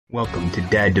Welcome to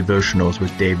Dad Devotionals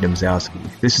with Dave Domzowski.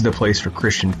 This is the place for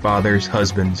Christian fathers,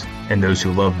 husbands, and those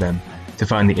who love them to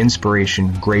find the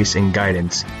inspiration, grace, and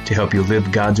guidance to help you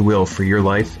live God's will for your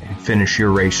life and finish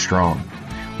your race strong.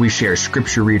 We share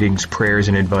scripture readings, prayers,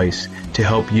 and advice to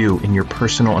help you in your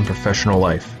personal and professional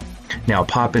life. Now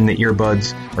pop in the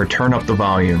earbuds or turn up the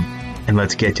volume, and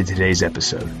let's get to today's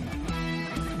episode.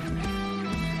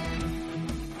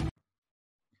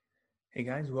 Hey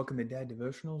guys, welcome to Dad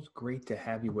Devotionals. Great to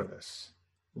have you with us.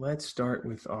 Let's start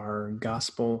with our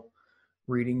gospel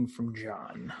reading from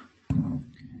John.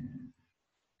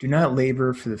 Do not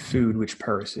labor for the food which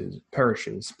perishes,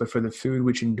 but for the food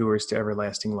which endures to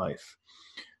everlasting life,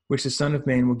 which the Son of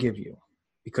Man will give you,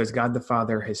 because God the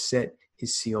Father has set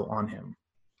his seal on him.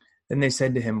 Then they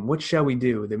said to him, What shall we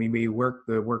do that we may work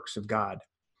the works of God?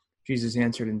 Jesus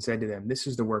answered and said to them, This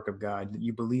is the work of God, that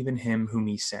you believe in him whom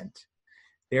he sent.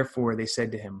 Therefore they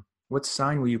said to him, What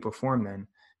sign will you perform then,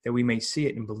 that we may see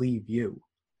it and believe you?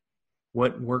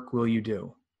 What work will you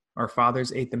do? Our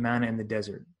fathers ate the manna in the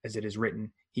desert, as it is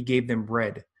written, He gave them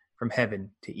bread from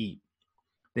heaven to eat.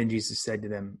 Then Jesus said to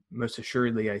them, Most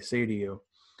assuredly I say to you,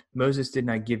 Moses did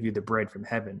not give you the bread from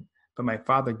heaven, but my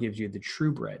Father gives you the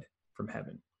true bread from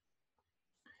heaven.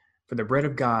 For the bread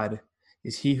of God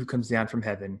is he who comes down from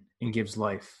heaven and gives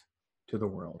life to the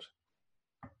world.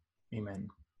 Amen.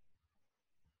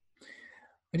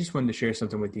 I just wanted to share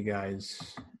something with you guys.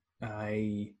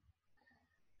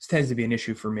 This tends to be an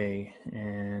issue for me,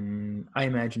 and I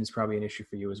imagine it's probably an issue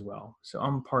for you as well. So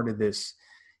I'm part of this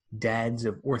Dads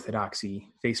of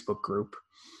Orthodoxy Facebook group,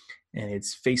 and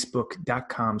it's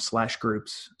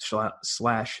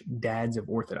facebook.com/groups/Dads of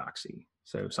Orthodoxy.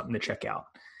 So something to check out.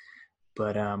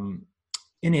 But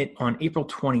in it, on April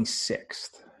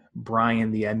 26th,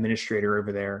 Brian, the administrator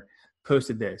over there,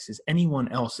 posted this: Is anyone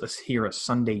else here a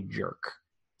Sunday jerk?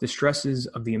 The stresses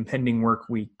of the impending work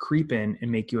week creep in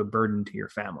and make you a burden to your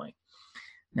family.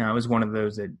 Now, I was one of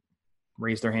those that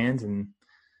raised their hands and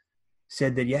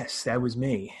said that, yes, that was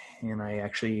me. And I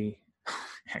actually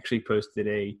posted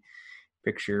a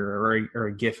picture or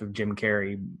a GIF of Jim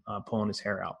Carrey pulling his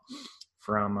hair out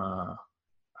from, I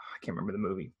can't remember the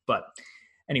movie. But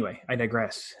anyway, I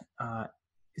digress.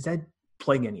 Does that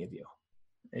plague any of you?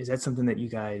 Is that something that you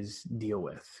guys deal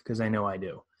with? Because I know I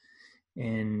do.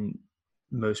 And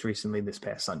most recently this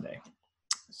past Sunday.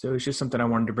 So it's just something I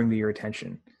wanted to bring to your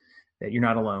attention, that you're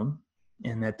not alone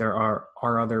and that there are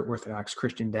other Orthodox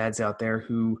Christian dads out there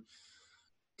who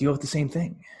deal with the same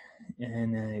thing.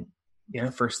 And,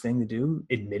 first thing to do,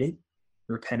 admit it,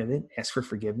 repent of it, ask for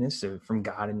forgiveness from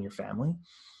God and your family,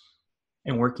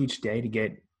 and work each day to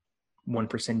get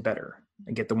 1% better.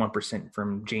 I get the 1%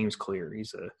 from James Clear.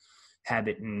 He's a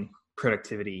habit and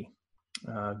productivity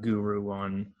guru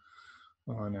on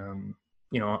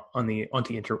the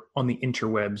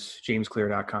interwebs,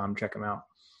 jamesclear.com, check them out.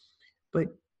 But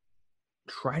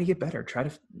try to get better. Try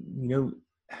to,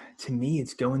 to me,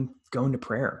 it's going to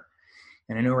prayer.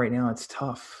 And I know right now it's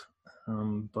tough.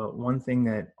 But one thing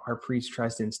that our priest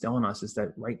tries to instill in us is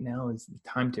that right now is the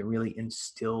time to really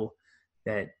instill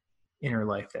that inner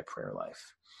life, that prayer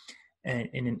life. And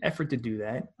in an effort to do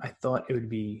that, I thought it would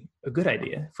be a good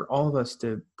idea for all of us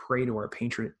to pray to our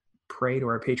patron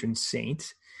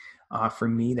saint. For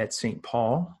me, that's St.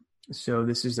 Paul. So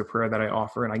this is the prayer that I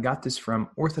offer. And I got this from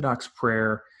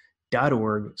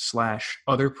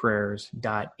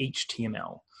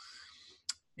orthodoxprayer.org/otherprayers.html.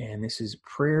 And this is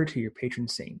prayer to your patron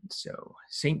saint. So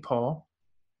St. Paul,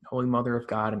 Holy Mother of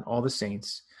God, and all the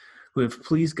saints who have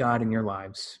pleased God in your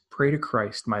lives, pray to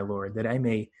Christ, my Lord, that I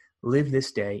may live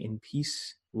this day in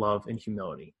peace, love, and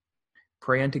humility.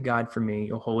 Pray unto God for me,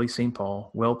 O holy St.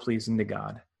 Paul, well-pleasing to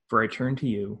God, for I turn to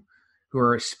you, who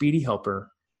are a speedy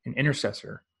helper and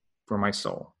intercessor for my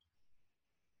soul.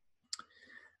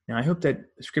 Now, I hope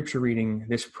that the scripture reading,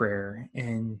 this prayer,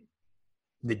 and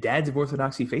the Dads of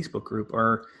Orthodoxy Facebook group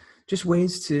are just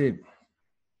ways to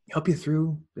help you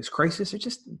through this crisis, or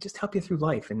just help you through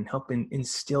life and help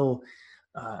instill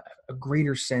a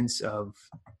greater sense of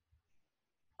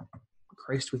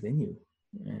Christ within you.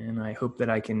 And I hope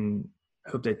that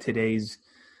today's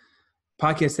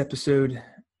podcast episode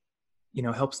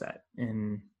helps that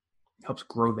and helps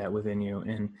grow that within you.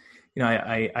 And,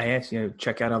 I ask you to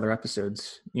check out other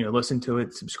episodes, listen to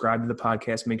it, subscribe to the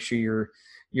podcast, make sure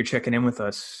you're checking in with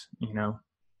us,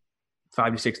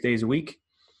 5 to 6 days a week.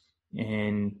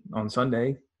 And on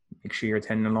Sunday, make sure you're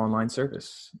attending an online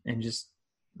service and just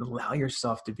allow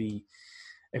yourself to be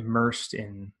immersed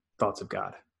in thoughts of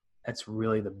God. That's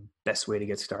really the best way to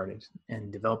get started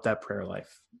and develop that prayer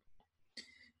life.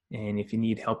 And if you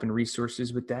need help and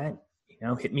resources with that,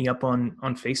 hit me up on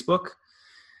Facebook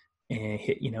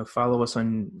and follow us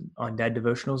on Dad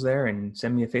Devotionals there, and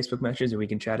send me a Facebook message and we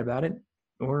can chat about it.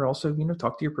 Or also,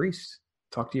 talk to your priest.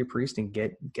 Talk to your priest and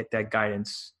get that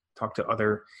guidance. Talk to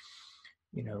other,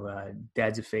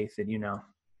 dads of faith that you know.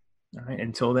 All right.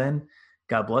 Until then,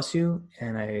 God bless you,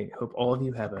 and I hope all of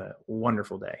you have a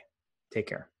wonderful day. Take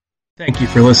care. Thank you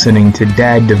for listening to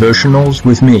Dad Devotionals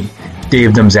with me,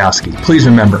 Dave Domzowski. Please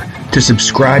remember to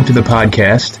subscribe to the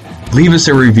podcast, leave us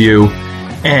a review,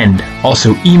 and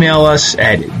also email us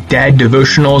at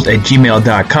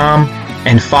daddevotionals@gmail.com,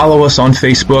 and follow us on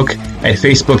Facebook at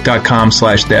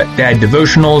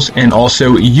facebook.com/daddevotionals, and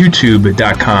also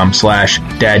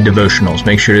youtube.com/daddevotionals.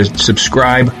 Make sure to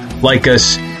subscribe, like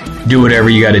us, do whatever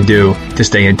you got to do to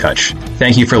stay in touch.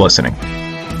 Thank you for listening.